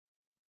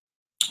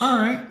All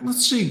right,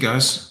 let's see,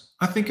 guys.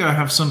 I think I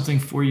have something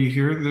for you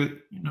here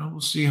that, we'll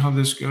see how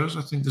this goes.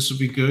 I think this will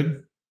be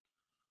good.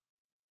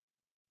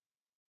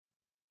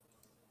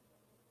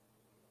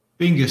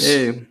 Bingus.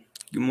 Hey,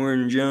 good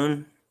morning,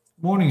 John.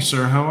 Morning,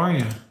 sir. How are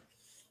you?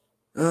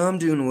 I'm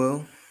doing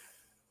well.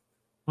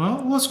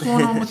 Well, what's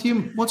going on with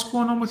you? What's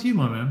going on with you,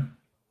 my man?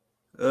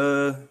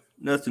 uh,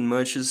 Nothing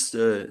much. Just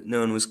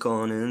no one was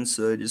calling in,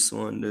 so I just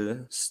wanted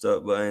to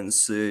stop by and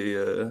say,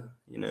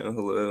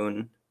 hello.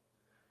 And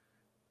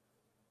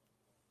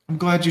I'm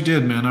glad you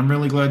did, man. I'm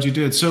really glad you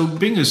did. So,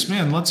 Bingus,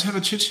 man, let's have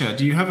a chit chat.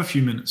 Do you have a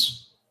few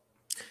minutes?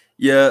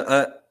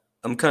 yeah,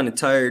 I'm kind of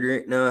tired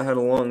right now. I had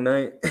a long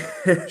night.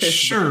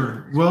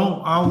 Sure.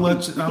 Well, I'll we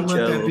let can we I'll can let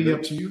chat a that little be bit.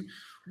 up to you.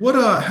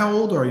 How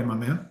old are you, my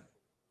man?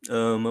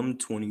 I'm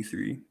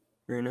 23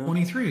 right now.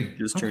 23.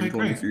 Just turned Okay,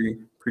 great. 23,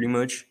 pretty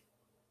much.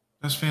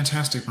 That's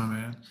fantastic, my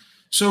man.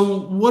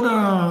 So,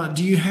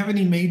 do you have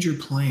any major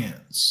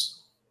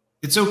plans?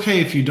 It's okay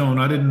if you don't.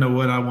 I didn't know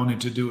what I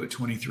wanted to do at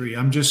 23.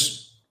 I'm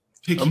just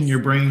I'm picking your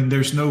f- brain.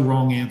 There's no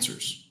wrong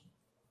answers.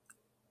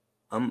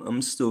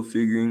 I'm still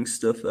figuring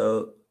stuff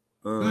out.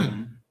 Good.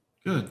 Um,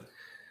 Good.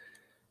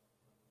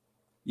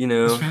 you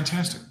That's know,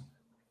 fantastic.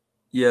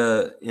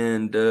 yeah,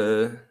 and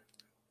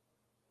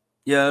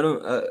yeah,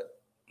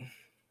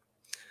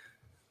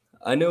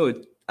 I know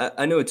it.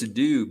 I know what to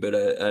do, but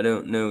I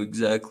don't know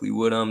exactly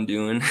what I'm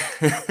doing.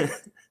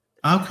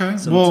 Okay. Well,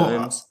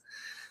 Sometimes.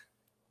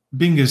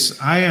 Bingus,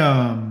 I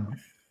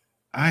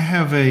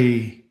have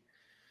a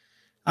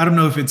I don't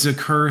know if it's a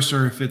curse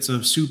or if it's a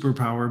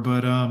superpower,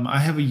 but I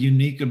have a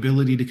unique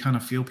ability to kind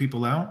of feel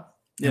people out,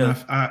 and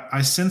Yeah,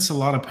 I sense a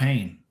lot of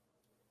pain.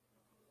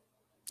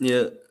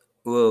 yeah.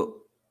 Well,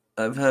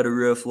 I've had a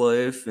rough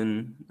life,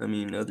 and I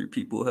mean, other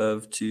people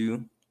have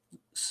too.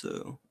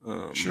 So,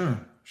 Sure,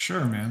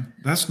 sure, man.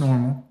 That's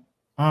normal.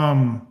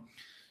 Um,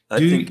 I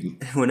do think you,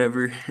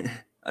 whenever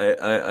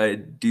I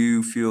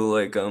do feel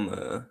like I'm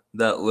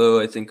that low,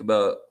 I think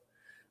about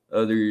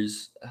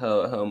others,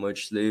 how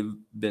much they've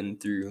been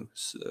through.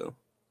 So,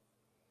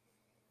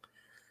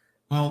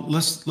 well,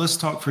 let's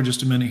talk for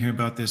just a minute here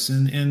about this.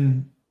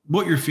 And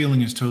what you're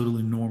feeling is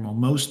totally normal.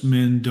 Most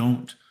men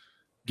don't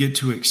get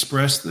to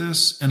express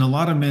this, and a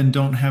lot of men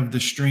don't have the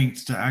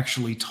strength to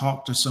actually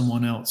talk to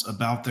someone else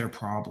about their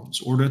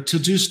problems or to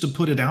just to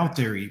put it out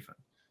there even.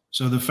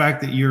 So the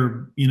fact that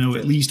you're, yeah,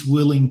 at least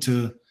willing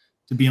to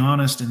be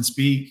honest and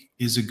speak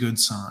is a good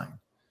sign.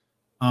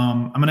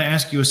 I'm going to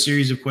ask you a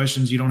series of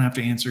questions. You don't have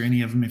to answer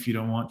any of them if you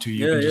don't want to.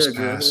 You yeah, can yeah. just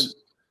Go ahead.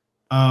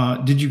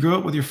 pass. Did you grow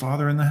up with your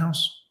father in the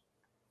house?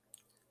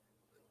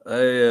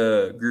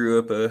 I grew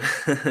up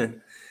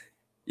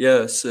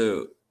yeah.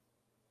 So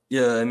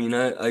yeah, I mean,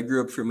 I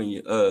grew up from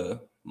a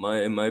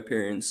my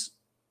parents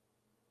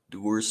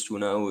divorced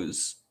when I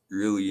was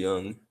really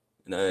young,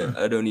 and Sure.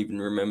 I don't even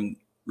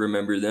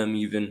remember them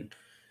even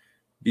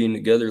being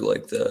together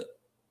like that.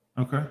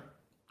 Okay.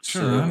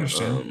 Sure, I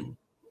So understand.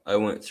 I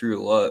went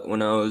through a lot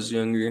when I was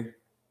younger.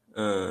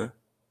 Uh,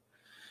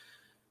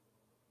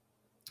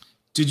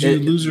 Did you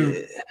it, lose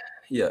a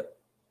yeah,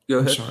 go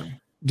I'm ahead.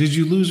 sorry. Did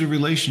you lose a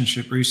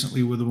relationship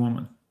recently with a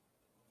woman?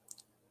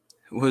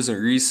 It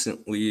wasn't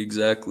recently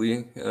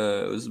exactly.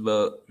 It was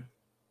about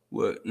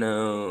what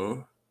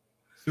now?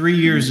 3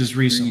 years is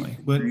Three recently.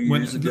 three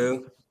When years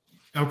ago.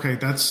 okay,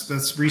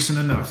 that's recent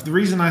enough. The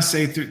reason I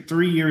say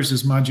 3 years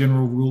is my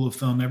general rule of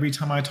thumb. Every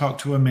time I talk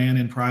to a man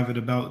in private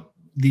about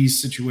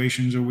these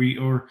situations, or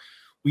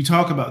we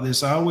talk about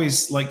this, I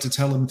always like to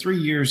tell him 3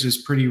 years is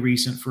pretty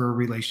recent for a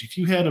relationship. If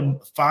you had a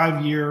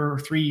 5 year,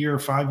 3 year,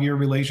 5 year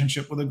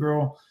relationship with a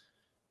girl,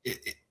 it,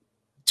 it,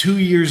 2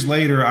 years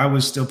later, I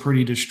was still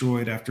pretty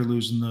destroyed after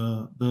losing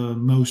the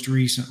most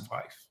recent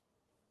wife.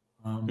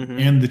 Hmm.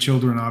 And the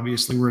children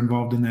obviously were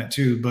involved in that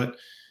too. But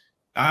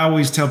I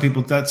always tell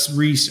people that's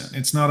recent.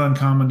 It's not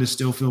uncommon to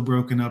still feel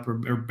broken up or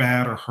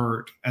bad or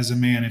hurt as a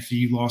man if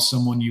you lost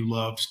someone you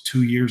loved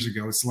 2 years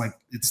ago. It's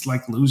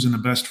like losing a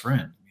best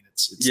friend. I mean,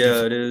 it's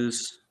Yeah, it difficult.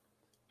 is.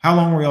 How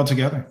long were y'all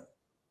together?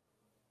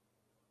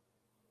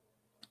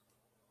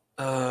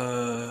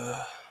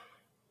 Uh,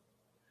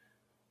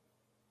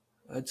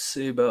 I'd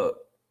say about.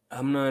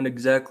 I'm not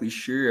exactly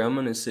sure. I'm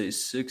gonna say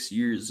 6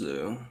 years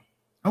though.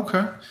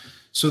 Okay,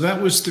 so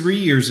that was 3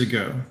 years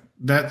ago.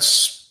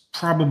 That's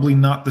probably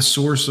not the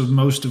source of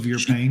most of your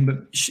She, pain,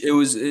 but it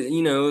was it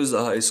was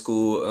a high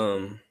school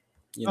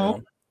you oh,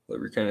 know,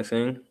 whatever kind of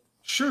thing.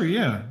 sure,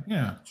 yeah,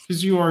 yeah,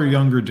 because you are a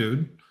younger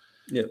dude.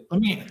 Yeah.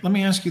 Let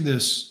me ask you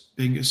this,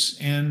 Bingus,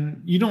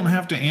 and you don't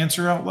have to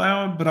answer out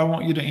loud, but I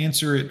want you to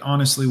answer it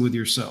honestly with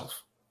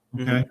yourself.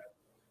 Okay. Hmm.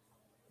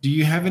 Do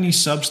you have any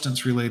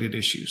substance related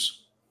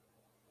issues?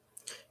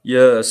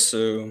 Yeah.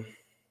 So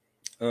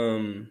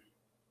um,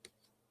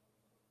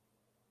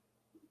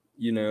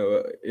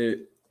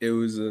 it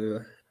was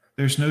a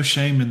There's no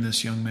shame in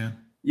this, young man.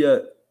 yeah.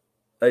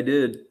 I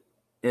did,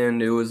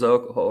 and it was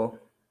alcohol.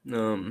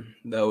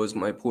 That was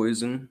my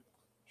poison,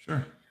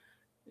 Sure.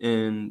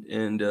 and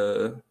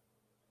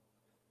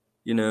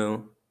you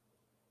know,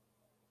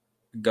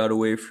 got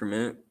away from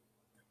it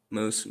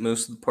most of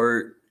the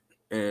part,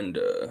 and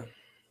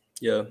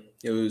Yeah,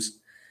 it was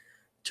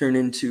turned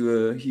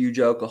into a huge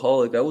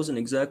alcoholic. I wasn't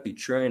exactly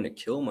trying to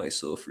kill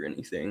myself or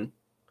anything.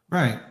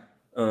 Right.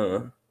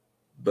 Uh,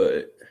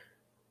 but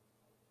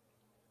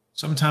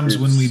Sometimes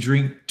when we there's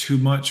drink too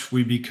much,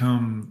 we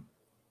become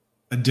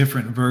a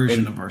different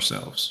version of and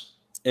ourselves.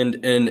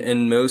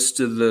 and most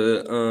of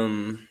the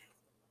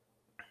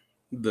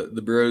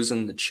bros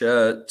in the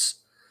chat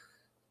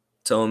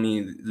tell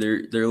me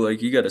they're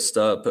like, you gotta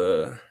stop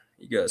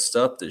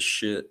this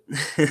shit.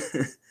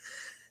 Yeah.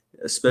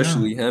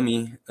 Especially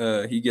Hemi.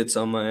 He gets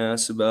on my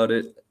ass about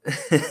it.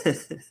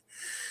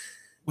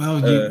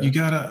 Well, uh you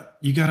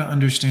gotta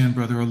understand,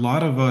 brother. A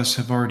lot of us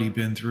have already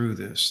been through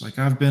this. Like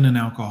I've been an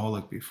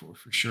alcoholic before,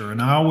 for sure,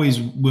 and I always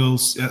will,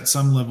 at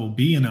some level,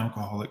 be an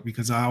alcoholic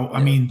because I yeah,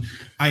 mean,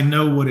 I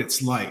know what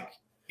it's like,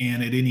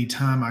 and at any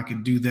time I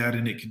could do that,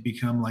 and it could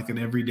become like an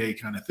everyday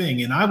kind of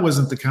thing. And I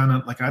wasn't the kind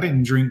of like I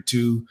didn't drink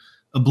to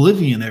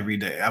oblivion every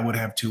day. I would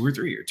have two or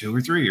three,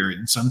 or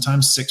and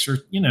sometimes six, or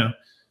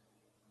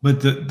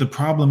But the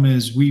problem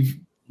is we've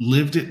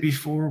lived it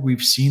before,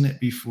 we've seen it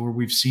before,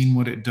 we've seen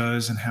what it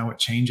does and how it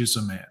changes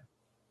a man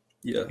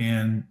yeah.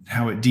 and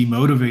how it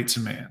demotivates a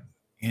man.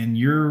 And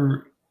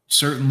you're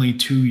certainly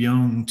too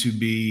young to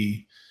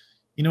be,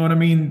 you know what I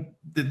mean?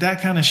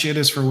 That kind of shit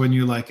is for when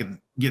you're like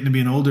getting to be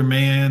an older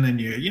man and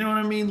you know what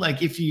I mean?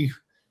 Like if you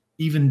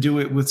even do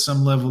it with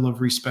some level of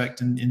respect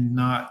and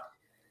not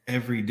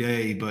every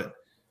day, but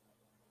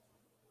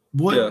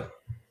Yeah. what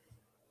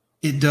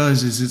it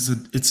does is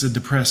it's a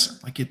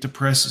depressant. Like it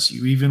depresses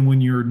you even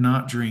when you're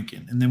not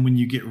drinking, and then when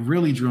you get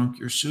really drunk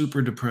you're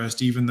super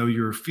depressed even though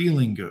you're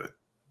feeling good.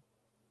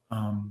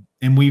 And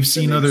That makes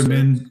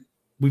sense.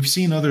 we've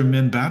seen other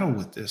men battle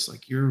with this.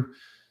 Like you're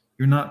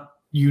not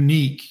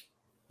unique.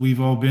 We've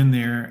all been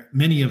there.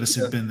 Many of us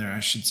have Yeah. been there, I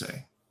should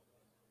say.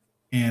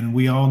 And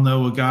we all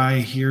know a guy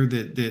here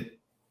that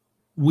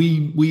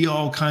we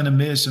all kind of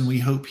miss, and we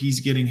hope he's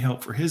getting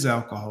help for his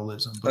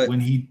alcoholism. But I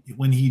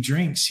when he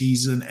drinks,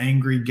 he's an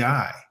angry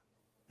guy,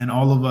 and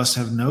all of us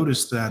have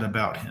noticed that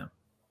about him.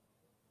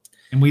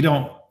 And we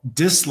don't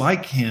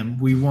dislike him;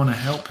 we want to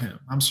help him.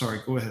 I'm sorry.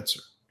 Go ahead,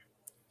 sir.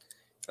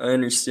 I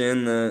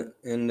understand that,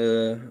 and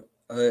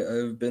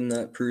I've been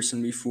that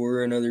person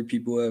before, and other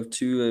people have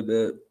too. I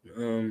bet.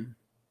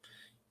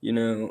 You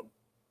know,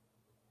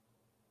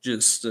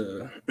 just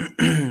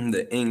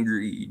the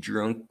angry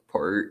drunk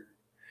part.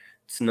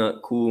 It's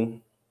not cool.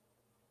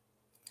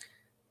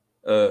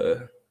 Uh,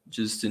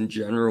 just in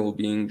general,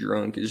 being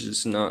drunk is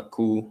just not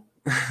cool.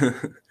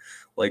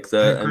 Like I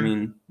that. I agree.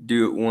 mean,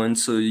 do it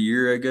once a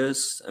year, I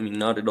guess. I mean,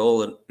 not at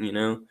all.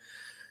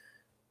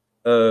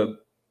 Uh,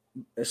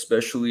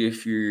 especially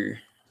if you're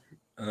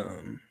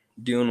um,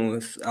 dealing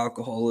with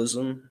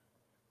alcoholism.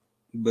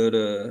 But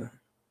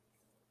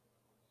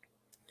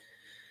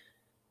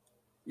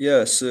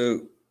yeah.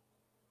 So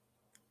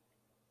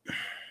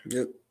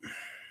yep.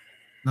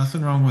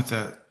 Nothing wrong with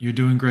that. You're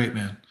doing great,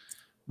 man.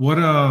 What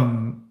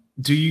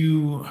do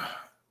you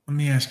let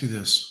me ask you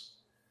this.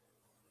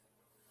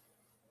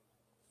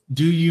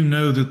 Do you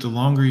know that the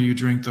longer you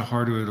drink, the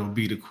harder it'll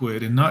be to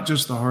quit? And not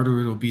just the harder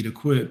it'll be to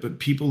quit, but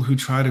people who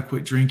try to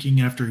quit drinking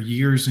after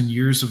years and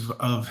years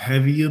of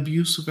heavy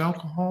abuse of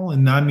alcohol,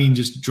 and I mean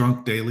just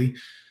drunk daily,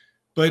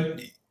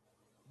 but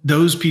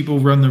those people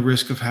run the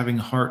risk of having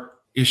heart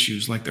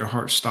issues, like their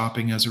heart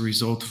stopping as a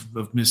result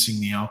of missing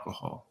the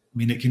alcohol. I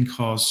mean, it can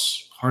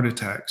cause heart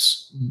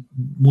attacks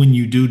when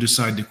you do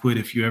decide to quit.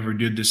 If you ever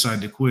did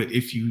decide to quit,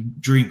 if you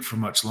drink for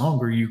much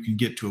longer, you can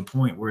get to a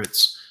point where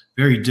it's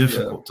very Yeah.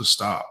 difficult to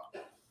stop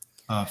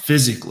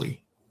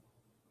physically.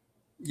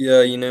 Yeah.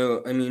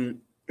 I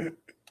mean,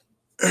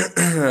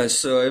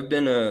 so I've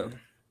been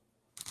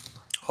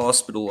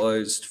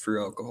hospitalized for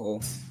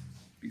alcohol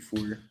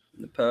before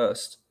in the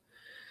past.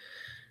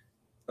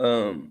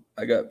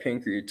 I got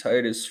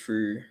pancreatitis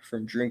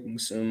from drinking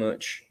so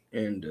much,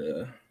 and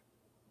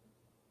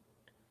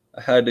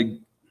I had to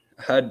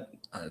I had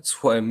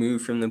that's why I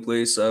moved from the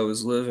place I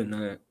was living.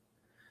 I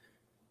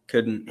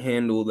couldn't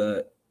handle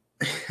that,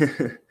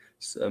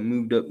 so I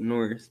moved up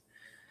north,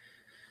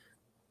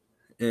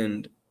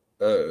 and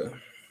uh,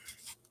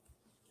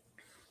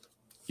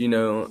 you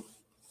know,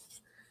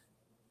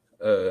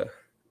 uh,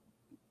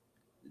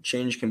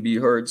 change can be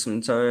hard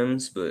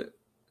sometimes, but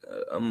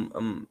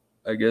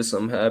I guess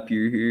I'm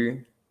happier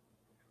here.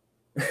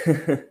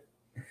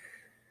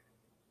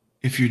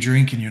 If you're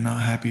drinking, you're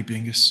not happy,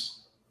 Bingus.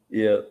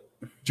 Yeah,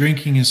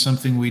 Drinking is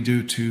something we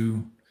do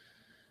to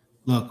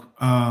look.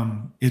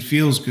 It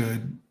feels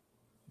good,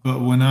 but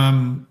when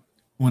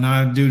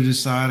I do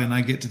decide and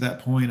I get to that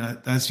point,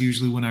 that's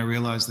usually when I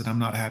realize that I'm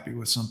not happy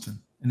with something,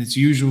 and it's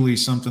usually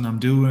something I'm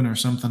doing or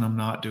something I'm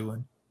not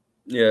doing.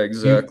 yeah, You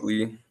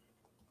exactly.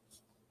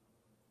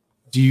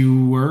 do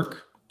you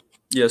work?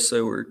 Yes,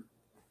 I work.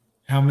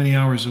 How many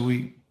hours a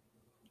week?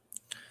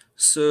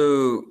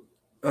 So,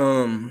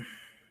 um,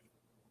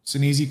 It's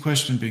an easy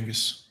question,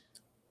 Bingus.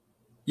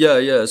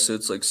 yeah. So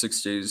it's like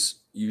 6 days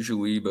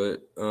usually,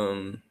 but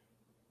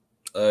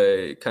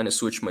I kind of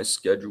switched my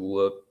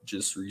schedule up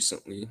just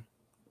recently.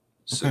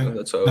 So Okay.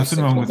 that's why I was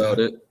Nothing wrong thinking with about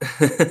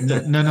that.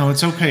 it. No, no,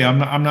 it's okay. I'm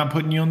not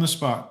putting you on the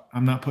spot.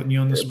 I'm not putting you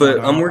on the spot.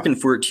 But I'm working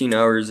 14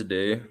 hours a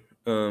day.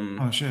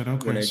 Oh shit. When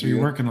Okay. I So you're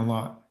do. working a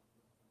lot.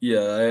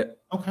 Yeah,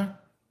 Okay.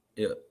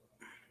 yeah.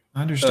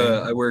 I understand.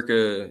 I work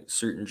a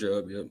certain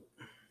job, yep.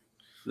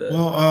 That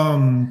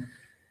Well,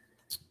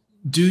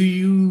 do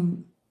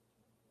you,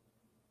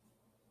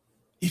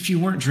 if you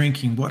weren't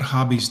drinking, what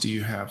hobbies do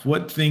you have?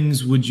 What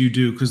things would you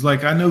do? Because,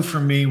 like, I know for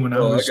me, when I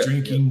oh, I was got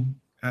yep. drinking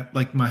at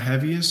like my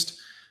heaviest,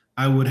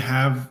 I would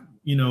have,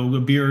 a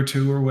beer or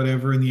two or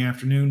whatever in the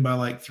afternoon by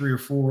like 3 or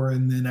 4.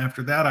 And then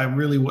after that, I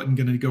really wasn't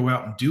going to go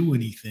out and do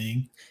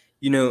anything.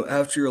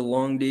 After a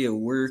long day of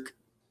work,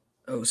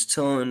 I was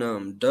telling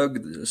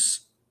Doug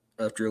this.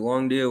 After a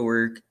long day of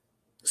work,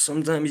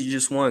 sometimes you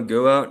just want to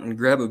go out and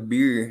grab a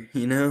beer,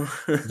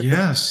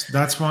 Yes,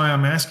 that's why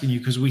I'm asking you,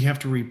 because we have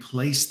to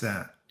replace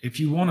that if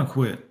you want to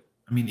quit.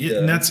 I mean, and Yeah,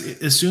 that's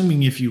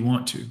assuming if you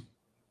want to.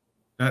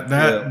 That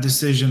yeah.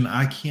 decision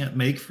I can't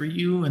make for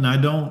you, and I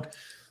don't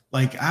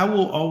like. I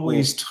will Well,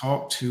 always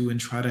talk to and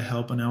try to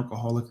help an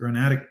alcoholic or an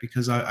addict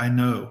because I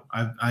know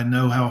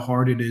how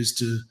hard it is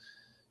to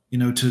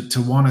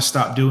to want to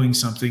stop doing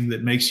something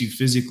that makes you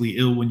physically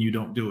ill when you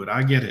don't do it.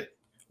 I get it.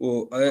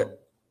 well,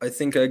 I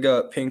think I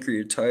got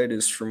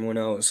pancreatitis from when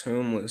I was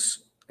homeless,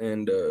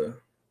 and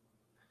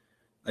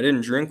I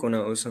didn't drink when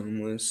I was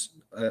homeless.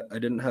 I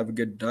didn't have a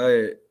good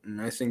diet,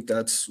 and I think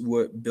that's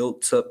what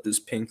built up this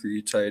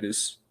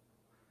pancreatitis.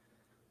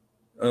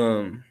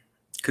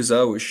 Because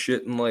I was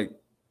shitting like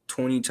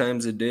 20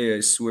 times a day,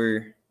 I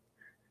swear.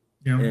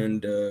 Yeah.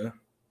 And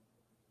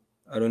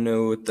I don't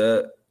know what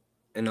that,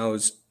 and I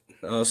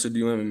also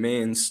do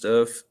MMA and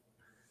stuff.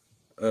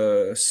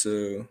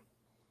 So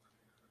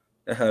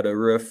I had a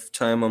rough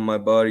time on my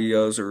body. I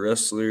was a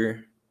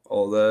wrestler,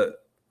 all that,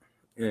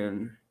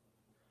 and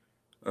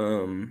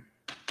um,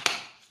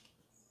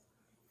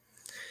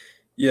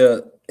 yeah,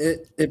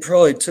 it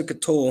probably took a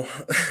toll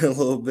a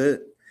little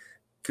bit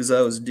because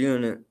I was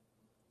doing it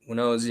when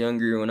I was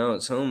younger. When I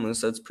was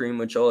homeless, that's pretty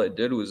much all I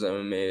did was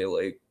MMA,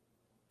 like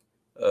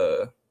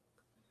uh,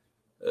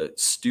 a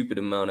stupid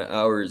amount of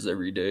hours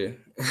every day.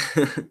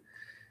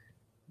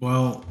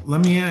 Well,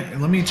 let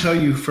me tell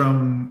you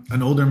from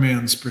an older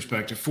man's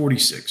perspective,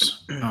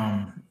 46.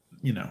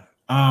 You know,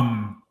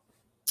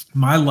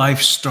 my life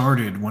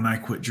started when I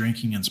quit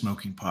drinking and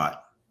smoking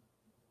pot.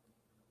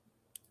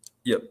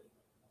 Yep.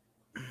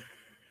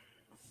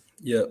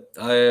 Yep.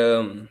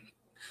 I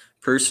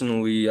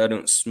personally I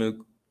don't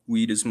smoke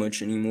weed as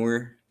much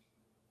anymore.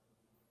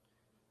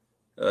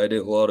 I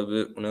did a lot of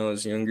it when I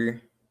was younger.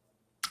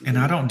 And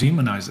I But don't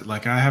demonize it.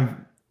 Like I have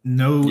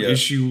no yeah,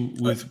 issue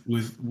I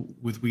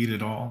with weed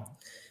at all.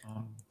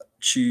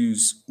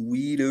 choose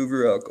weed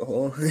over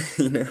alcohol,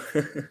 you know.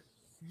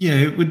 Yeah,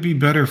 it would be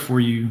better for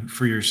you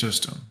for your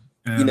system,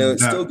 and It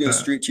still goes that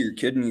straight to your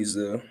kidneys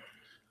though,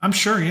 I'm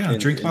sure. Yeah,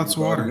 drink in your lots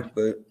of body, water.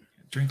 but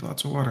Drink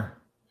lots of water.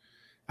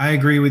 I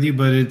agree with you,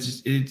 but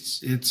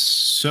it's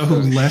so oh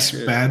less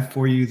shit. bad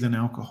for you than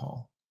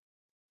alcohol.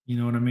 You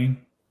know what I mean?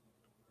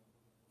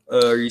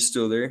 Are you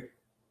still there?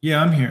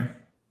 Yeah, I'm here.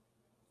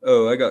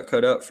 Oh, I got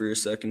cut out for a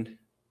second.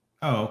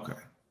 Oh, okay.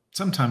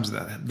 Sometimes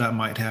that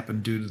might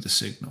happen due to the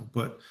signal,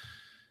 but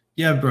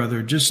yeah,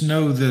 brother, just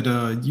know that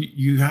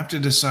you have to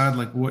decide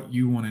like what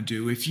you want to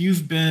do. If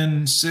you've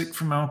been sick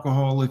from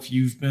alcohol, if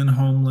you've been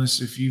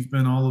homeless, if you've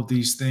been all of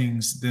these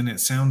things, then it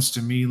sounds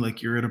to me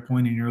like you're at a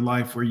point in your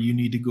life where you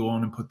need to go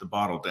on and put the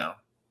bottle down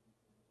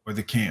or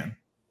the can.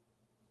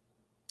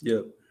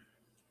 Yep.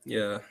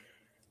 Yeah.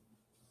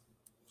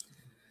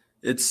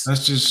 It's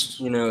That's just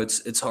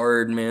it's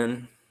hard,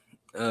 man.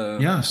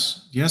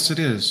 yes, it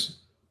is.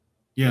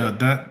 Yeah, Yep.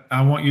 that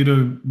I want you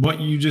to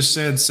what you just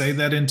said, say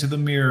that into the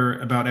mirror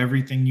about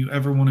everything you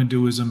ever want to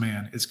do as a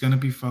man. It's gonna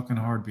be fucking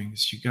hard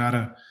because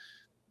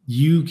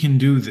you can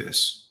do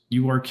this.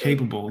 You are Yep.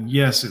 capable.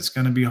 Yes, it's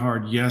gonna be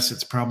hard. Yes,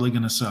 it's probably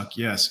gonna suck.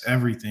 Yes,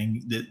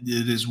 everything that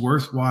is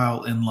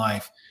worthwhile in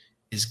life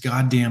is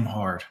goddamn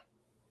hard.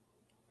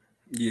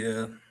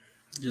 Yeah.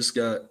 Just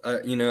got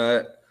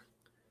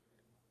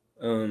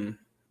um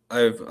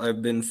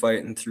I've been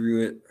fighting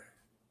through it.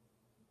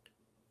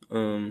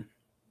 Um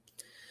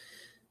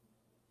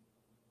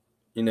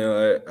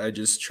I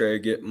just try to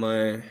get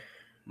my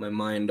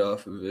mind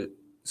off of it.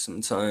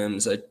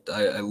 Sometimes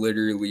I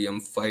literally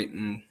am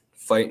fighting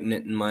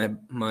it in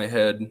my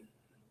head.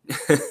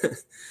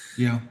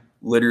 Yeah,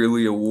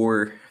 Literally a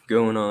war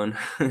going on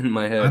in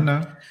my I head.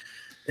 know.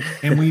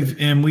 And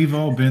we've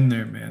all been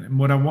there, man. And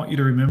what I want you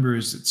to remember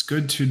is it's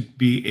good to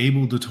be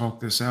able to talk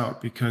this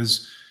out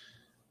because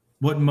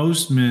what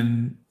most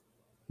men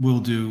will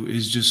do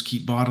is just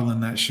keep bottling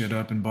that shit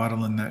up and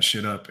bottling that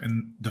shit up.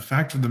 And the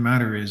fact of the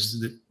matter is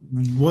that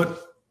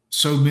what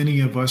so many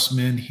of us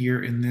men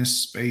here in this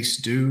space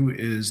do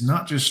is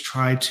not just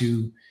try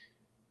to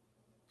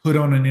put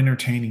on an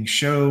entertaining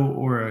show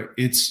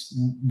it's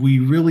we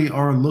really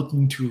are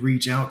looking to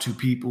reach out to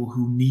people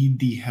who need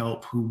the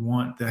help, who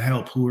want the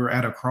help, who are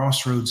at a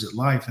crossroads at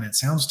life. And it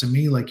sounds to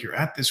me like you're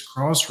at this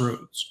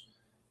crossroads,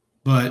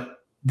 but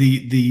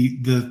the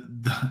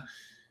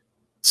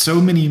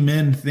so many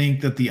men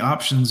think that the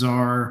options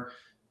are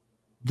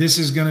this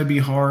is going to be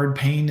hard,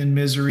 pain and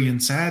misery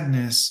and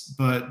sadness,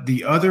 but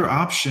the other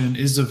option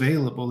is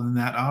available, and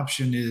that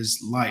option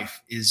is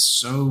life is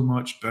so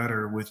much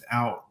better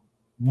without,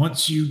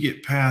 once you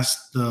get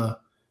past the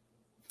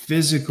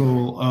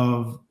physical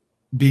of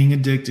being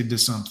addicted to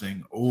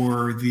something,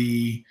 or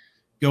the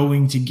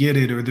going to get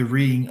it, or the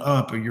reading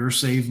up, or your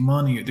save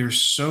money.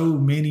 There's so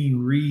many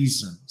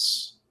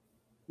reasons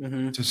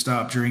Mm-hmm. to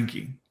stop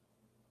drinking.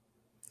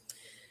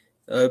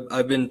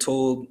 I've been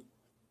told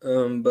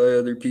by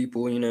other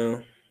people,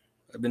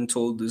 I've been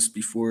told this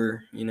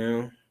before,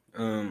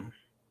 um,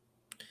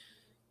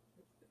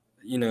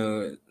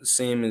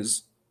 same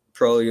as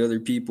probably other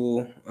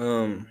people,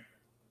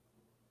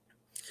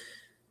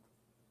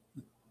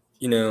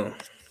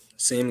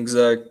 same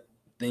exact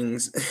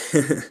things.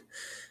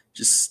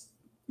 Just,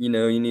 you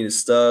need to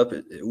stop.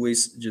 It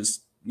wastes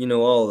just,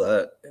 all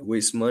that. It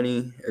wastes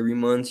money every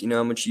month. You know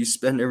how much you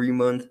spend every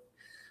month.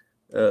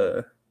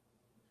 Uh,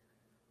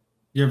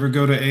 You ever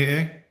go to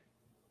AA?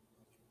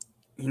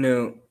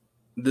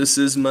 This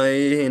is my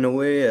AA in a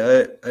way.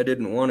 I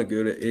didn't want to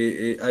go to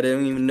AA. I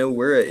didn't even know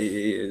where AA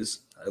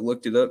is. I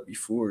looked it up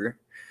before.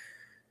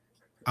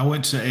 I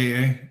went to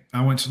AA.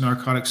 I went to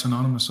Narcotics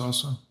Anonymous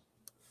also.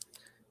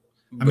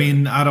 I But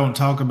mean, I don't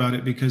talk about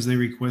it because they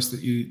request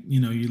that you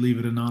leave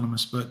it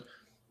anonymous, but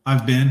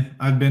I've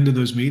been to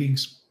those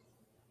meetings.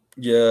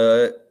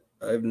 yeah,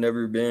 I've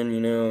never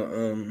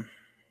been,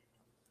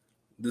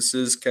 this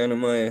is kind of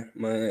my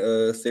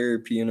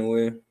therapy in a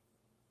way.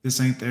 This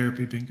ain't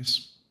therapy,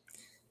 Pincus.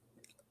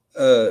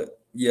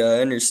 Yeah, I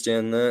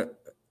understand that.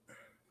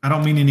 I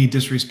don't mean any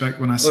disrespect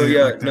when I Oh say it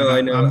yeah, like that. no,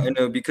 I know,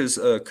 I'm because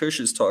Kush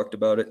has talked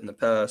about it in the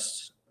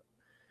past.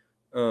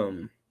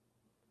 Um,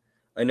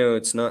 I know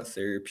it's not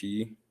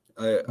therapy.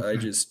 I okay.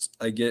 just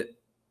I get,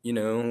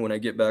 when I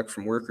get back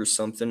from work or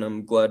something,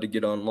 I'm glad to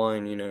get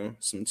online,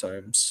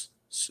 sometimes.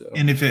 So,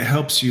 And if it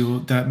helps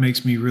you, that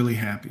makes me really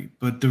happy.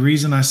 But the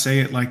reason I say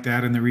it like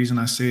that, and the reason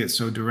I say it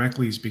so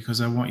directly, is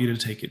because I want you to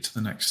take it to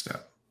the next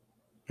step.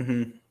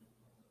 mhm.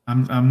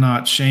 I'm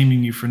not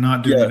shaming you for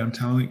not doing Yeah,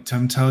 it.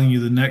 I'm telling you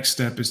the next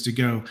step is to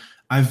go.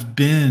 I've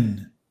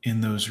been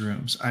in those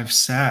rooms. I've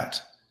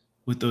sat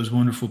with those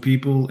wonderful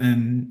people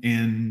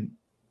and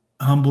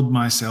humbled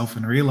myself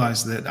and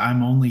realized that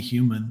I'm only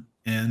human,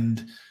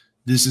 and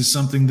this is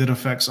something that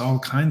affects all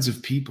kinds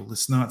of people.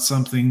 It's not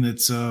something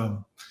that's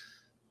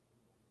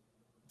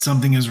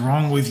something is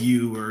wrong with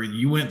you, or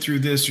you went through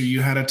this, or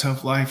you had a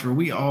tough life, or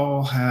we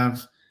all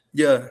have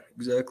yeah,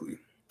 exactly.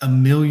 a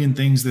million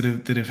things that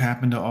have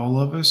happened to all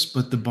of us.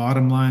 But the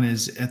bottom line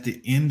is, at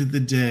the end of the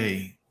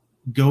day,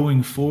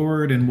 going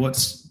forward, and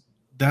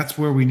that's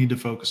where we need to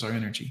focus our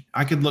energy.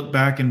 I could look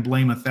back and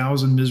blame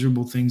 1,000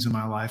 miserable things in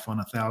my life on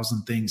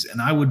 1,000 things,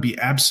 and I would be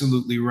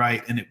absolutely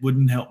right, and it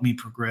wouldn't help me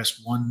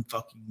progress one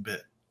fucking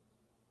bit.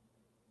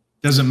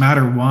 Doesn't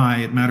matter why,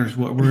 it matters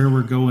where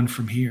we're going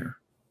from here.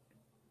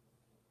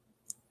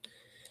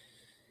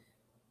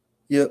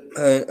 Yep,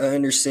 I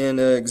understand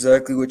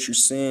exactly what you're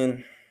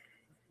saying.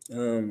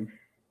 Um,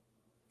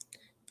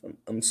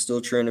 I'm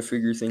still trying to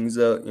figure things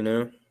out,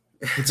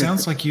 It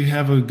sounds like you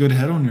have a good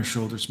head on your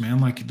shoulders, man.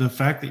 Like, the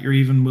fact that you're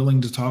even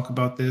willing to talk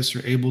about this,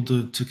 or able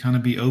to kind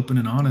of be open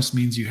and honest,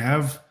 means you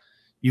have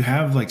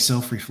like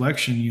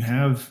self-reflection, you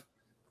have,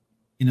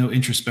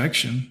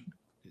 introspection.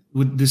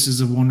 This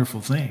is a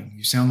wonderful thing.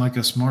 You sound like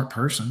a smart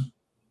person.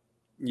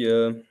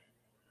 Yeah.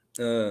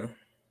 Uh,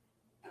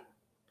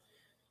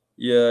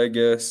 yeah, I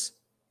guess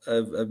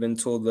I've been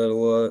told that a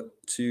lot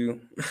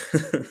too.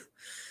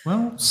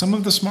 Well, some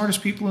of the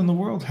smartest people in the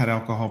world had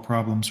alcohol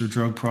problems or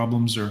drug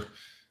problems, or,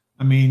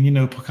 I mean,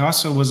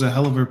 Picasso was a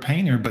hell of a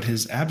painter, but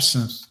his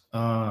absinthe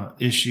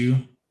issue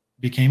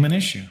became an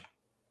issue.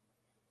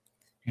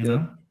 You Yep.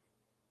 know,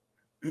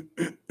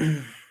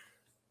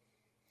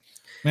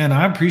 man,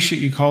 I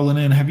appreciate you calling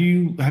in. Have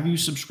you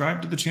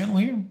subscribed to the channel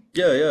here?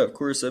 Yeah, of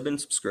course I've been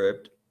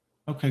subscribed.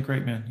 Okay,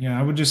 great, man. Yeah,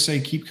 I would just say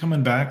keep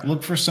coming back.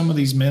 Look for some of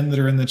these men that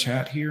are in the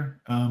chat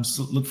here.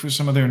 So look for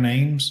some of their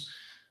names.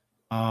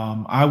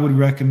 I would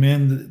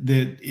recommend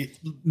that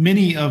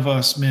many of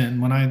us men,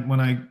 when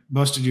I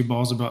busted your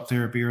balls about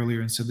therapy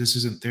earlier and said this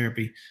isn't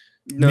therapy,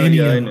 No, many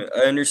yeah, I of know.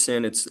 I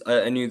understand.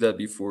 I knew that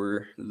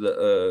before.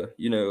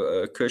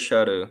 Kush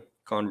had a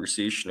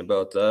conversation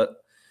about that.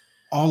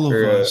 all of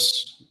Or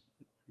us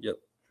yep,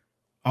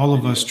 all I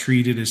of do us know.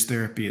 treat it as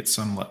therapy at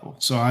some level.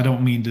 So I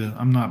don't mean to.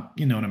 I'm not.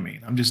 You know what I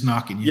mean. I'm just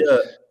knocking you. Yeah,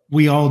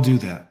 We all do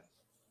that.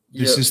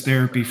 This yep, is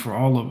therapy for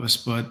all of us,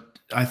 but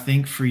I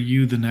think for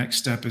you the next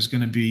step is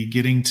going to be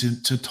getting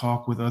to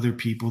talk with other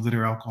people that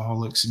are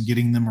alcoholics and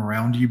getting them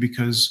around you,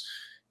 because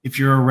if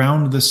you're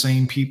around the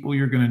same people,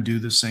 you're going to do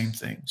the same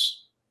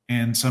things.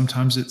 And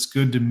sometimes it's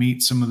good to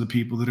meet some of the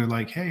people that are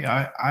like, hey,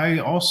 I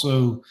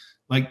also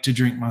like to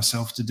drink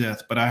myself to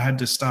death, but I had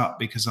to stop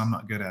because I'm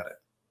not good at it.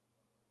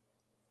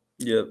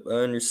 yep. I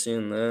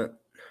understand that.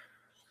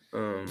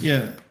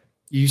 Yeah.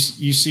 You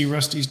see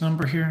Rusty's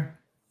number here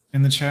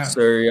in the chat?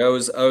 Sorry, I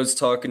was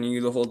talking to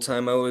you the whole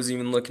time. I wasn't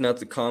even looking at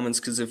the comments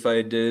because if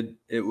I did,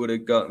 it would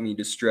have got me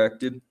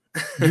distracted.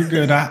 You're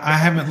good. I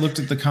haven't looked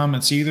at the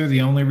comments either.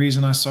 The only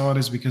reason I saw it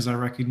is because I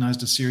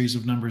recognized a series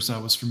of numbers I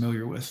was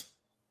familiar with.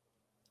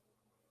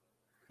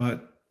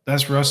 But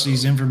that's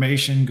Rusty's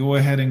information. Go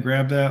ahead and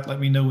grab that. Let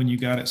me know when you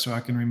got it so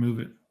I can remove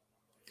it.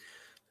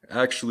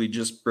 Actually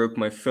just broke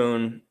my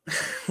phone.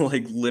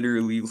 Like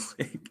literally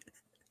like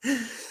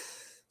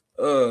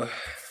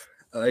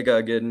I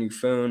gotta get a new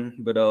phone,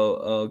 but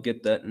I'll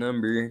get that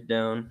number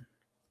down.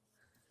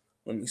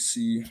 Let me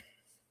see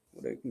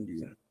what I can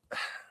do.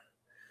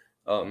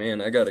 Oh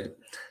man, I gotta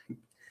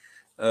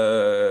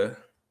here,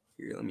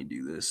 let me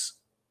do this.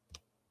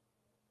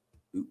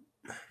 Oop.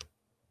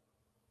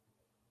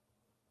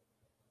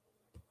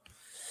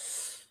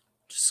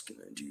 Just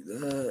gonna do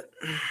that.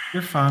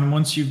 You're fine.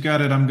 Once you've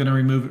got it, I'm going to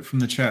remove it from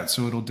the chat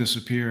so it'll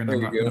disappear and There I'm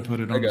we not going go. to put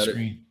it I on the got it.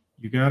 screen.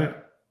 You got it?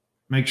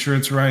 Make sure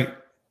it's right.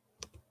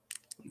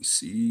 Let me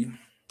see.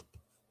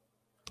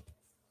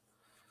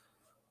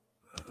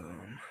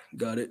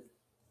 Got it.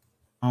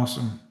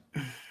 Awesome.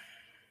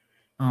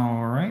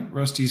 All right.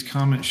 Rusty's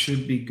comment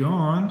should be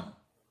gone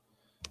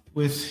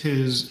with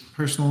his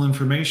personal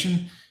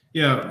information.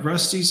 Yeah,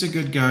 Rusty's a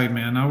good guy,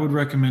 man. I would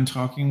recommend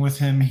talking with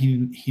him.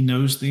 He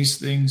knows these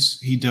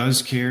things. He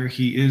does care.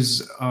 He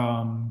is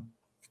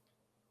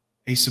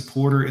a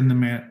supporter in the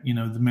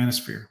the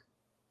manosphere,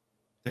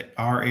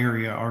 our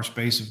area, our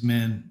space of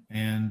men,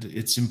 and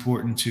it's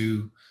important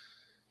to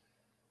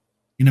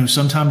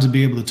sometimes to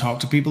be able to talk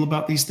to people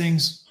about these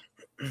things,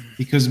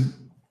 because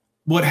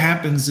what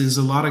happens is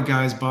a lot of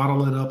guys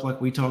bottle it up, like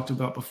we talked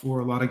about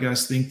before. A lot of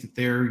guys think that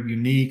they're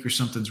unique or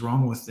something's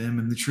wrong with them.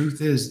 And the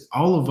truth is,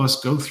 all of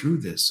us go through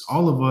this.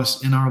 All of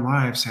us in our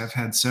lives have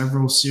had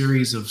several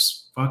series of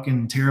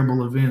fucking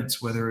terrible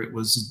events, whether it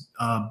was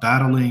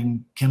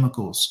battling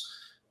chemicals,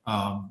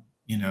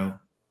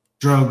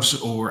 drugs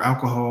or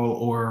alcohol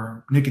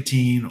or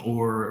nicotine,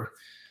 or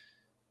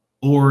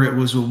it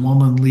was a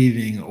woman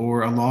leaving,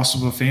 or a loss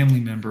of a family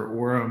member,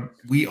 or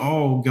we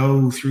all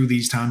go through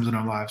these times in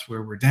our lives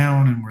where we're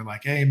down and we're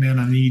like, hey man,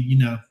 I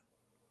need,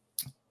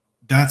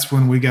 that's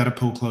when we got to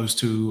pull close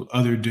to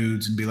other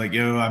dudes and be like,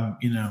 yo, I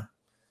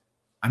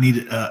need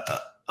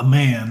a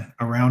man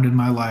around in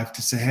my life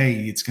to say, hey,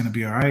 it's going to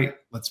be all right.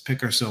 Let's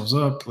pick ourselves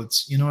up.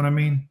 You know what I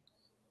mean?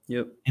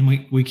 Yep. And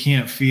we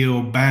can't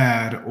feel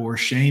bad or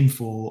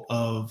shameful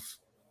of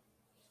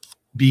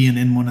being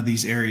in one of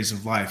these areas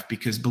of life,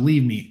 because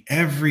believe me,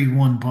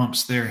 everyone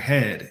bumps their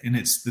head. And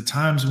it's the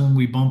times when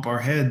we bump our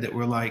head that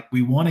we're like,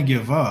 we want to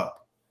give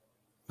up.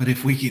 But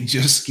if we can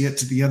just get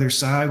to the other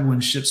side when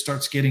shit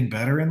starts getting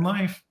better in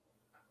life,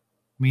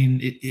 I mean,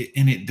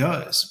 it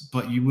does,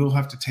 but you will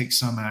have to take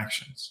some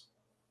actions.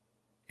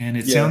 And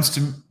it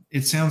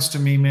sounds to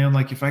me, man,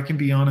 like, if I can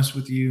be honest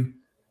with you,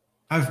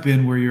 I've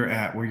been where you're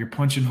at, where you're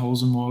punching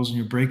holes in walls and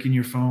you're breaking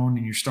your phone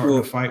and you're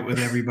starting to fight with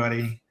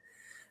everybody.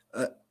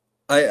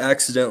 I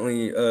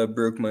accidentally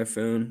broke my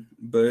phone,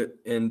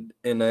 and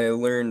I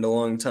learned a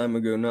long time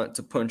ago not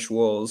to punch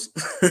walls.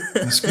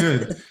 That's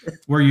good.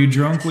 Were you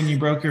drunk when you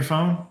broke your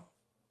phone?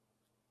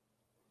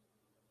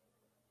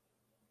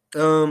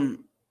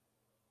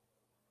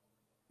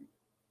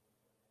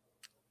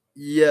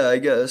 Yeah, I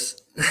guess.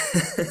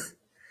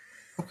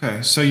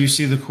 Okay, so you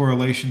see the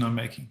correlation I'm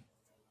making.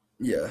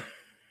 Yeah.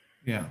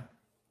 Yeah.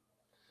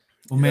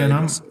 Well, man,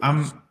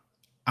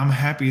 I'm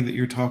happy that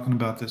you're talking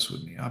about this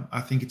with me.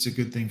 I think it's a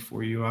good thing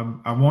for you.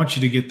 I want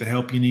you to get the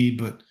help you need,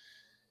 but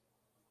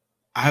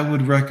I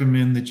would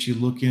recommend that you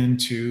look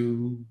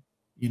into,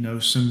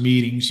 some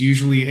meetings.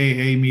 Usually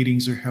AA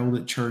meetings are held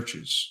at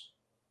churches,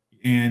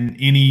 and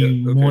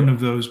any one of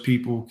those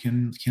people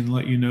can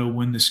let you know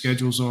when the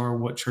schedules are,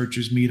 what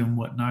churches meet on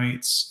what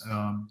nights.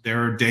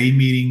 There are day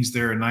meetings,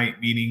 there are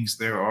night meetings,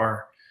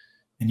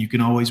 and you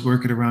can always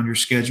work it around your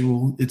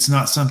schedule. It's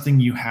not something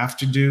you have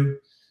to do.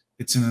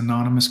 It's an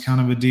anonymous kind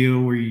of a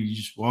deal where you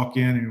just walk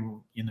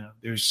in and,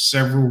 there's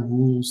several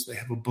rules. They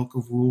have a book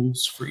of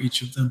rules for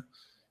each of them.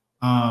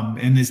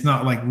 And it's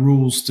not like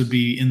rules to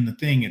be in the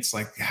thing. It's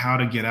like how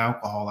to get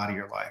alcohol out of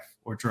your life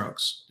or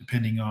drugs,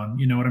 depending on,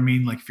 you know what I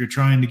mean? Like if you're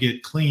trying to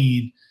get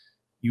clean,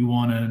 you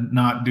want to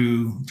not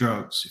do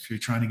drugs. If you're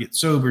trying to get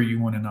sober, you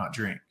want to not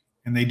drink.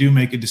 And they do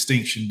make a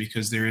distinction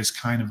because there is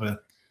kind of a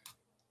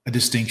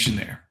distinction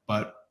there.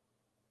 But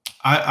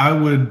I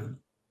would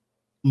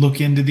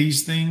look into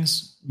these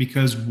things,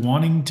 because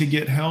wanting to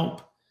get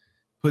help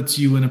puts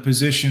you in a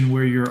position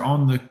where you're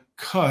on the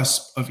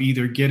cusp of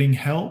either getting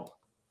help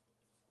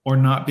or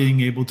not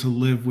being able to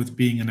live with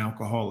being an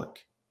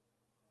alcoholic.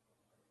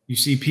 You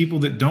see people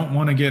that don't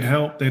want to get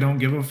help, they don't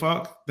give a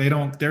fuck. They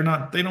don't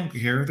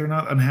care. They're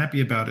not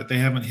unhappy about it. They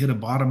haven't hit a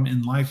bottom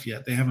in life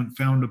yet. They haven't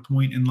found a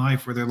point in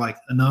life where they're like,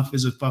 enough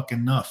is a fucking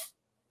enough.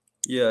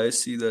 Yeah, I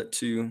see that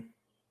too.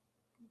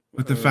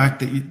 But the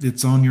fact that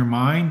it's on your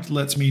mind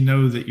lets me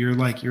know that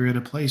you're at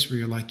a place where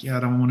you're like, yeah, I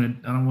don't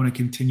want to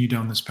continue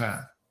down this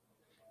path.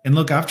 And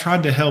look, I've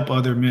tried to help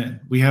other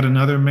men. We had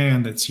another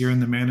man that's here in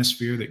the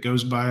manosphere that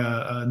goes by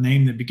a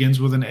name that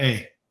begins with an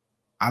A.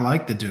 I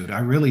like the dude. I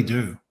really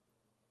do.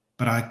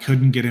 But I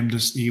couldn't get him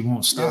he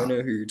won't stop. Yeah, I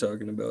know who you're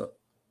talking about.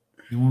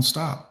 He won't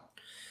stop.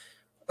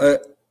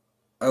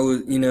 I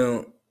was,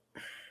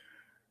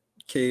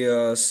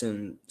 chaos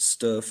and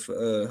stuff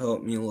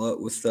helped me a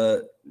lot with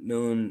that.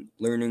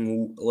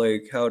 Learning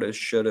like how to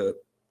shut up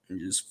and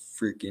just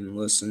freaking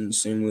listen.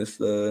 Same with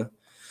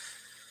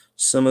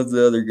some of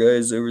the other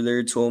guys over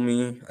there told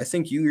me. I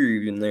think you were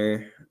even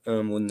there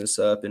when this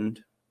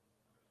happened.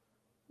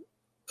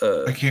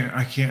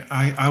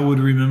 I would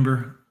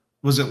remember.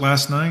 Was it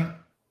last night?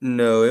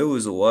 No, it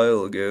was a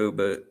while ago,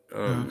 but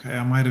Okay,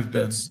 I might have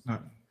been. that's Might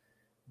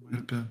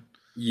have been.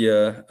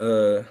 yeah.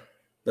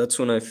 That's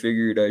when I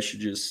figured I should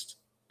just,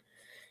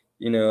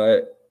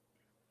 I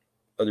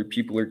other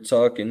people are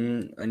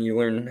talking. I need to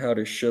learn how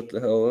to shut the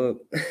hell up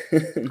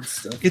and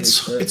stuff like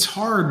that. It's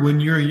hard when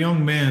you're a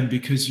young man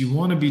because you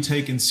want to be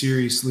taken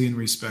seriously and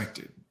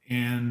respected.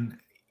 And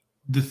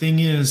the thing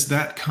is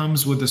that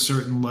comes with a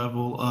certain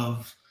level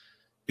of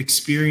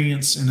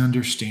experience and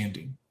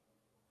understanding.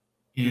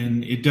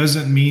 And it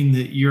doesn't mean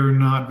that you're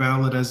not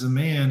valid as a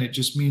man. It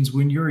just means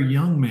when you're a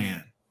young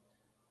man,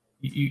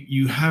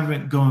 you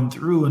haven't gone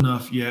through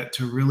enough yet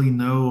to really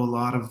know a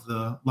lot of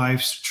the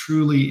life's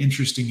truly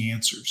interesting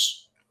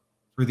answers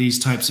for these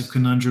types of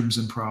conundrums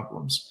and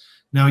problems.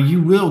 Now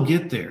you will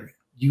get there.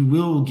 You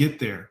will get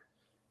there,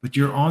 but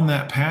you're on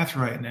that path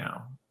right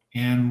now.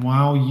 And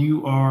while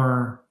you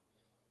are,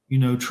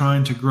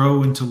 trying to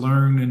grow and to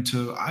learn and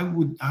to, I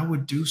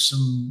would do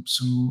some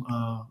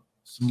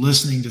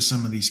listening to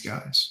some of these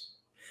guys.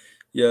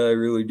 Yeah, I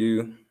really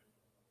do.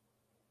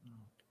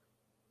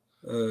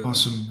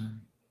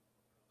 Awesome.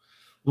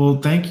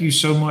 Well, thank you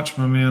so much,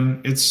 my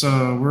man. It's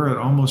we're at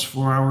almost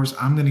 4 hours.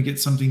 I'm gonna get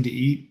something to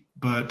eat,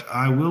 but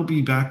I will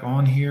be back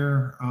on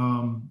here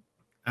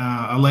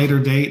a later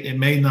date. It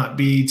may not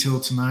be till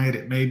tonight.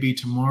 It may be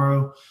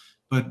tomorrow.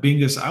 But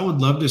Bingus, I would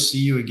love to see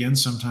you again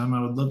sometime.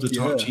 I would love to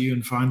talk to you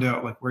and find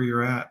out like where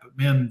you're at. But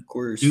man, of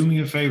course, do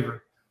me a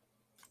favor.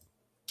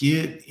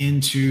 Get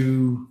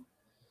into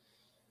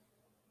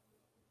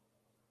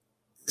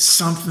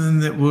something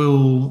that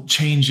will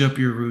change up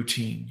your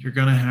routine. You're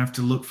going to have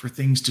to look for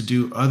things to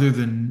do other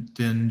than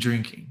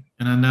drinking.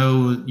 And I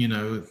know,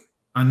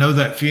 I know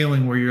that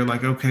feeling where you're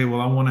like, okay,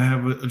 well, I want to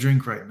have a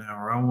drink right now,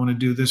 or I want to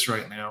do this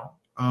right now.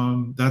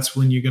 That's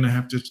when you're going to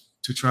have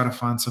to try to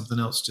find something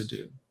else to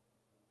do.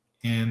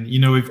 And,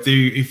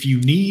 if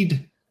you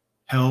need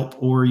help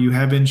or you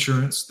have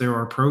insurance, there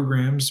are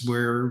programs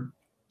where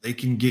they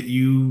can get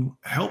you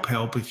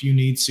help if you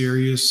need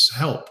serious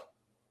help.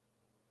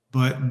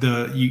 But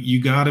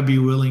you got to be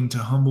willing to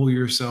humble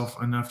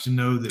yourself enough to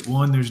know that,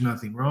 one, there's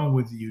nothing wrong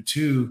with you.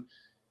 Two,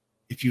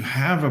 if you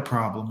have a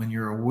problem and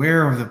you're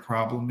aware of the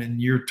problem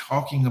and you're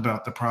talking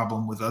about the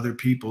problem with other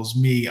people's,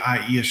 me,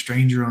 i.e. a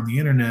stranger on the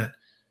internet,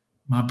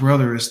 my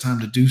brother, it's time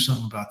to do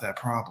something about that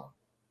problem.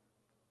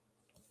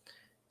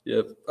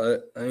 Yep, I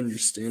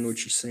understand what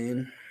you're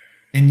saying.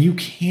 And you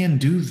can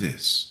do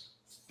this.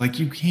 Like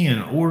you can.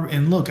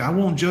 And look, I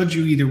won't judge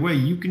you either way.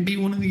 You can be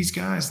one of these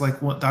guys.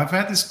 Like what I've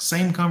had this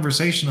same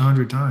conversation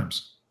 100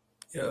 times.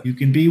 Yeah. You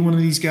can be one of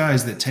these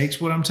guys that takes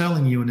what I'm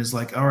telling you and is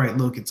like, all right,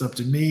 look, it's up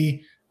to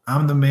me.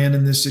 I'm the man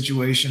in this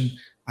situation.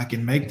 I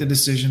can make the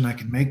decision. I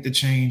can make the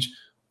change.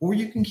 Or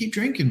you can keep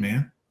drinking,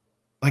 man.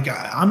 Like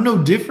I'm no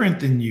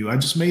different than you. I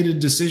just made a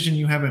decision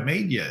you haven't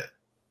made yet.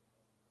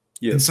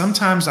 Yeah. And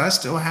sometimes I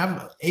still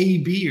have a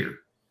beer,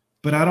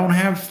 but I don't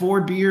have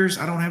 4 beers.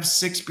 I don't have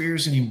 6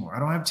 beers anymore. I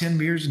don't have 10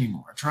 beers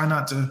anymore. I try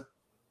not to.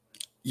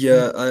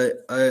 Yeah,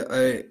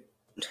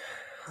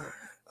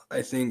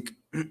 I think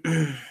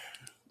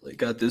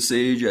like at this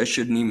age, I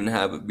shouldn't even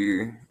have a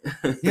beer.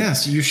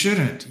 Yes, you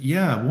shouldn't.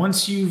 Yeah. When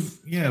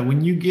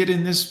you get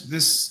in the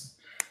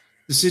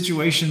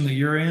situation that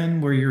you're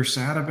in where you're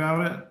sad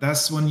about it,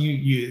 that's when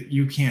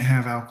you can't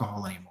have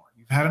alcohol anymore.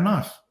 You've had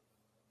enough.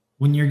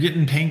 When you're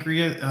getting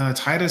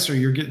pancreatitis or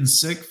you're getting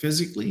sick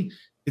physically,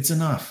 it's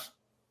enough.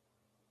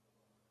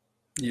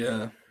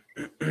 Yeah.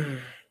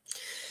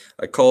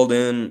 I called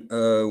in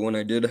when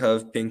I did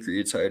have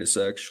pancreatitis,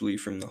 actually,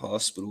 from the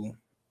hospital.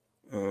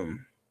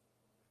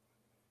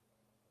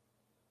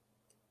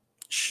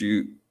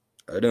 Shoot,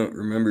 I don't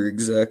remember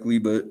exactly,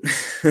 but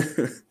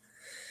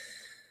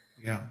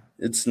yeah,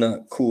 it's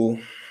not cool.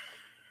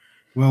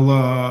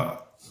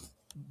 Well,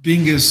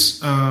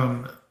 Bingus,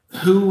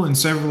 who and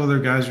several other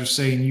guys are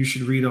saying you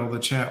should read all the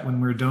chat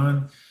when we're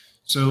done.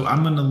 So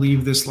I'm going to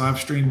leave this live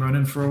stream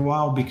running for a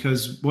while,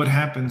 because what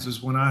happens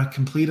is when I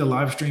complete a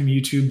live stream,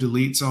 YouTube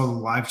deletes all the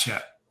live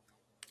chat.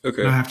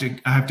 Okay.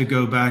 And I have to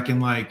go back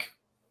and like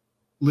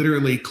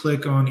literally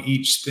click on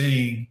each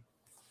thing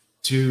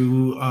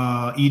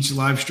to each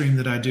live stream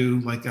that I do.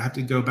 Like I have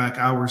to go back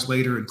hours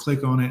later and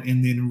click on it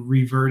and then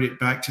revert it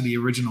back to the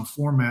original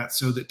format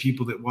so that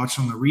people that watch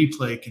on the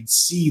replay can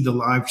see the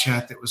live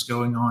chat that was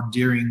going on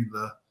during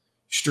the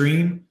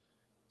stream.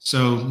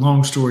 So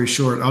long story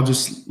short, I'll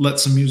just let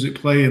some music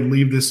play and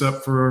leave this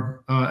up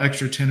for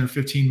extra 10 or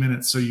 15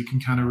 minutes so you can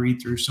kind of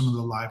read through some of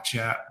the live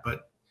chat.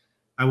 But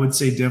I would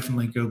say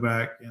definitely go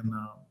back and,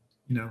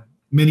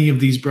 many of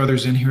these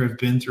brothers in here have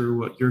been through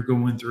what you're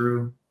going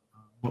through,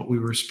 what we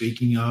were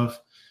speaking of.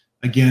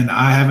 again,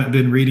 I haven't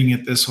been reading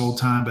it this whole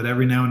time, but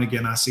every now and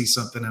again I see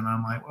something and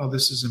I'm like, well,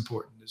 this is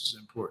important. This is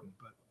important.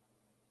 But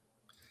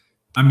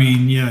I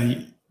mean,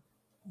 yeah,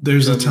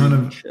 there's a ton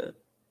of,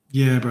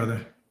 yeah,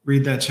 brother,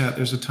 read that chat.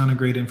 There's a ton of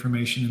great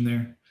information in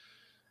there.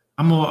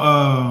 I'm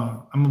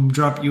gonna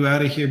drop you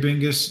out of here,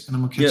 Bingus, and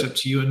I'm gonna catch up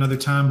to you another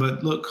time.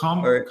 But look,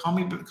 call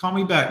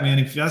me back, man.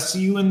 If I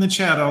see you in the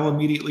chat, I'll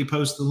immediately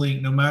post the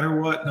link. No matter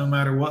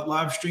what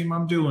live stream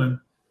I'm doing.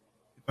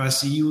 If I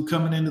see you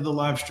coming into the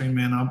live stream,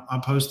 man, I'll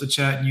post the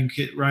chat and you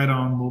get right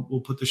on.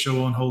 We'll put the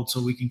show on hold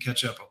so we can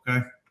catch up. Okay.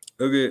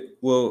 Okay.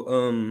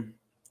 Well,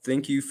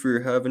 thank you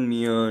for having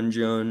me on,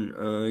 John.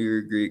 You're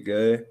a great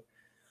guy.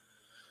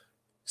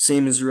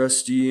 Same as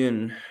Rusty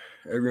and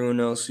everyone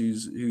else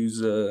who's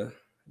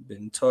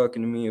been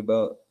talking to me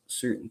about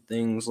certain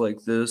things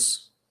like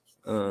this.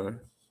 You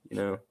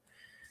know,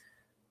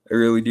 I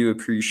really do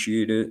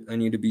appreciate it. I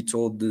need to be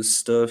told this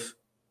stuff.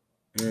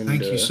 And,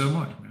 thank you so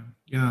much, man.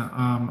 Yeah,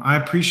 I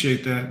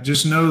appreciate that.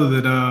 Just know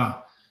that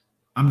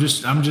I'm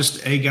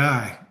just a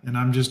guy, and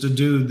I'm just a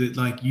dude that,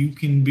 like, you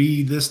can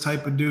be this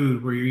type of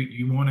dude where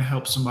you want to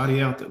help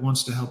somebody out that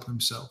wants to help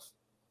himself.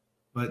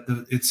 But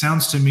it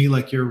sounds to me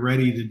like you're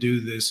ready to do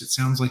this. It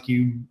sounds like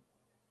you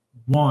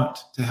want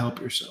to help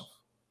yourself.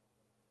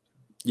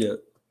 Yeah.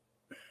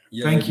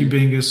 Thank you,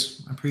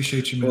 Bingus. I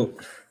appreciate you, man.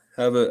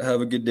 Well,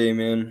 have a good day,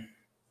 man.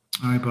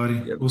 All right,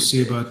 buddy. We'll see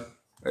you, bud.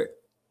 All right.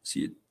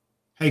 See you.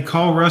 Hey,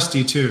 call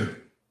Rusty too.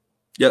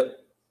 Yep.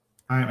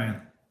 All right,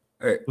 man.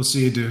 All right. We'll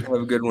see you, dude. Have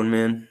a good one,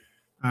 man.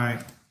 All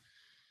right.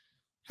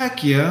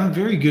 Heck yeah.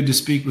 Very good to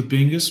speak with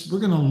Bingus. We're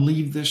going to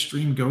leave this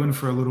stream going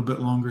for a little bit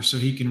longer so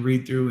he can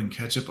read through and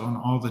catch up on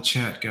all the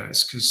chat,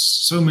 guys, because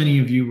so many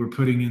of you were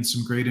putting in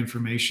some great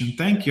information.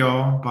 Thank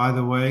y'all, by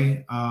the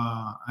way.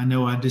 I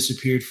know I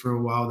disappeared for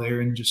a while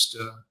there and just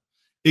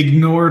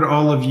ignored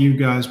all of you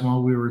guys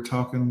while we were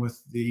talking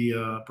with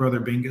the brother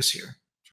Bingus here.